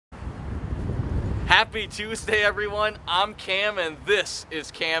Happy Tuesday, everyone. I'm Cam, and this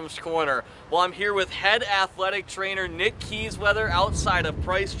is Cam's Corner. Well, I'm here with head athletic trainer Nick Keysweather outside of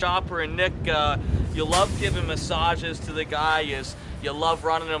Price Chopper. And Nick, you love giving massages to the guys. You love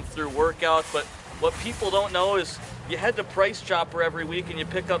running them through workouts. But what people don't know is you head to Price Chopper every week and you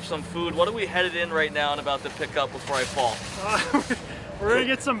pick up some food. What are we headed in right now and about to pick up before I fall? We're gonna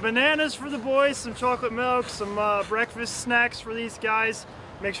get some bananas for the boys, some chocolate milk, some breakfast snacks for these guys.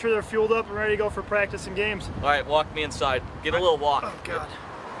 Make sure they're fueled up and ready to go for practice and games. All right, walk me inside. Get a little walk. Oh, God.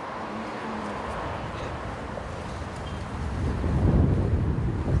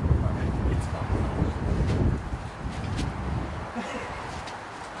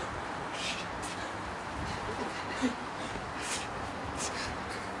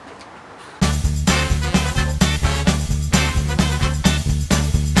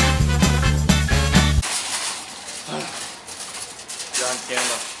 You're on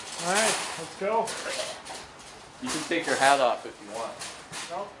camera. All right, let's go. You can take your hat off if you want.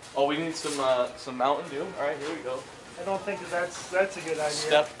 No, Oh, we need some Mountain Dew. All right, here we go. I don't think that's a good idea.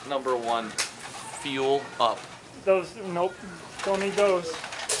 Step number one, fuel up. Those, nope, don't need those.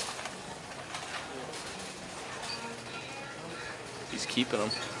 He's keeping them.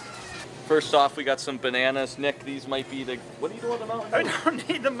 First off, we got some bananas. Nick, these might be the, what are you doing with the Mountain Dew? I don't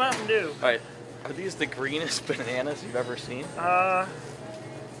need the Mountain Dew. All right, are these the greenest bananas you've ever seen?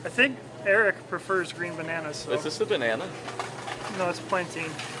 I think Eric prefers green bananas. So. Is this a banana? No, it's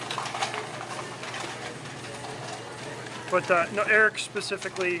plantain. But no, Eric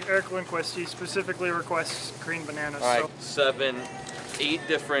Lindquist, he specifically requests green bananas. All right, So. 7, 8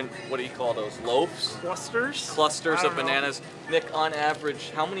 different, what do you call those, loaves? Clusters I of don't know. bananas. Nick, on average,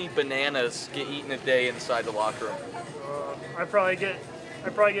 how many bananas get eaten a day inside the locker room? I probably get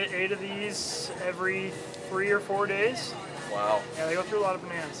 8 of these every 3 or 4 days. Wow. Yeah, they go through a lot of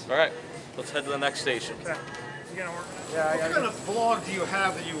bananas. All right, let's head to the next station. Okay. You gonna work? Yeah, What kind of vlog do you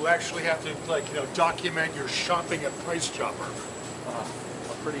have that you actually have to, like, document your shopping at Price Chopper?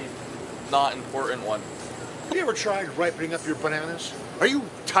 A pretty not important one. Have you ever tried ripening up your bananas? Are you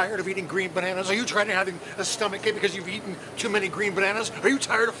tired of eating green bananas? Are you tired of having a stomachache because you've eaten too many green bananas? Are you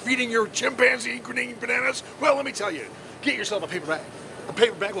tired of feeding your chimpanzee green bananas? Well, let me tell you, get yourself a paper bag. A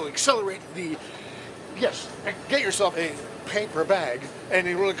paper bag will accelerate the, yes, get yourself a paper bag and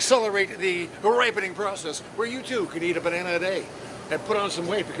it will accelerate the ripening process where you too can eat a banana a day and put on some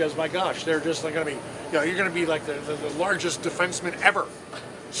weight because, my gosh, they're just like going to be, you're going to be like the largest defenseman ever,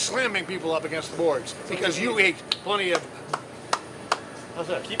 slamming people up against the boards because you ate plenty of, how's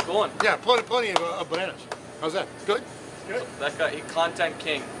that? Keep going. Yeah, plenty of bananas. How's that? Good? Good. That guy, content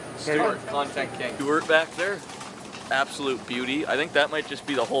king. Stuart, content king. Stuart back there, absolute beauty. I think that might just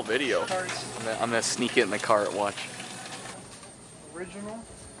be the whole video. I'm gonna sneak it in the cart, watch. Original.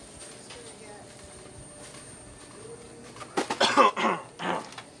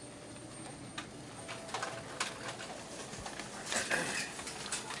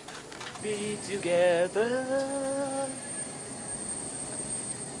 Be together.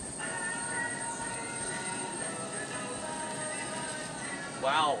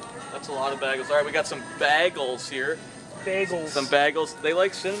 Wow, that's a lot of bagels. All right, we got some bagels here. Bagels. Some bagels. They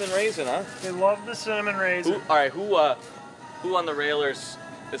like cinnamon raisin, huh? They love the cinnamon raisin. All right, who on the Railers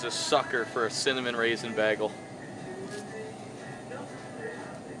is a sucker for a cinnamon raisin bagel?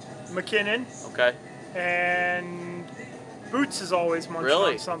 McKinnon. Okay. And Boots is always munching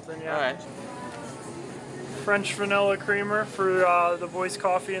Really? on something, yeah. All right. French vanilla creamer for the boys'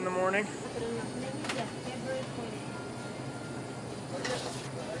 coffee in the morning.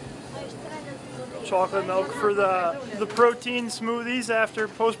 Chocolate milk for the protein smoothies after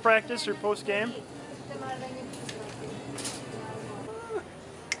post-practice or post-game.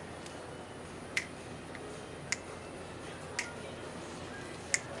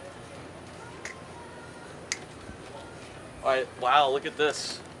 All right. Wow, look at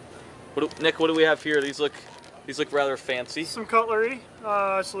this. Nick, what do we have here? These look rather fancy. Some cutlery,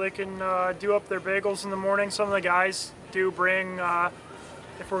 so they can do up their bagels in the morning. Some of the guys do bring,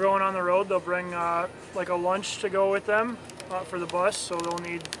 if we're going on the road, they'll bring like a lunch to go with them for the bus, so they'll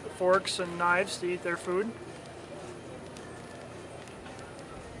need forks and knives to eat their food.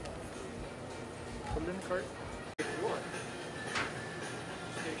 Put it in the cart.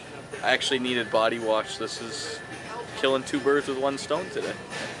 I actually needed body wash. This is killing 2 birds with 1 stone today.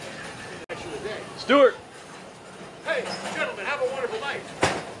 Stuart! Hey, gentlemen, have a wonderful night.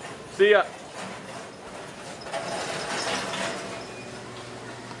 See ya.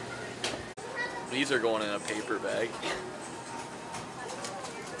 These are going in a paper bag.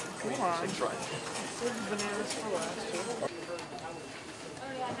 Come on. Try. Save the bananas for last, too.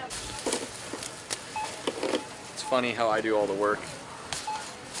 funny how I do all the work.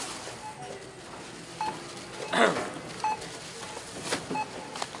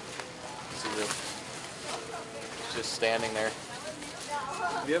 Just standing there.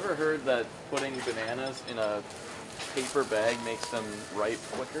 Have you ever heard that putting bananas in a paper bag makes them ripe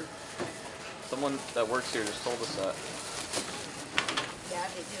quicker? Someone that works here just told us that. Yeah,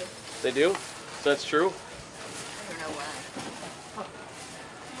 they do. They do? So that's true? I don't know why.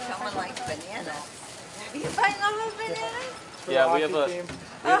 Someone likes bananas. You find all those bananas? Yeah,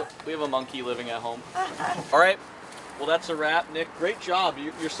 we have a monkey living at home. All right. Well, that's a wrap, Nick. Great job.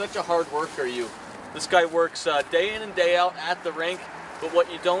 You're such a hard worker, you. This guy works day in and day out at the rink, but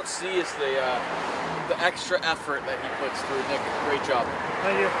what you don't see is the extra effort that he puts through. Nick, great job.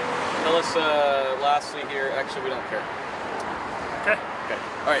 Thank you. Tell us lastly here, actually we don't care. Okay. Okay.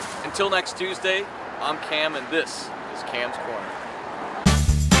 All right, until next Tuesday, I'm Cam and this is Cam's Corner.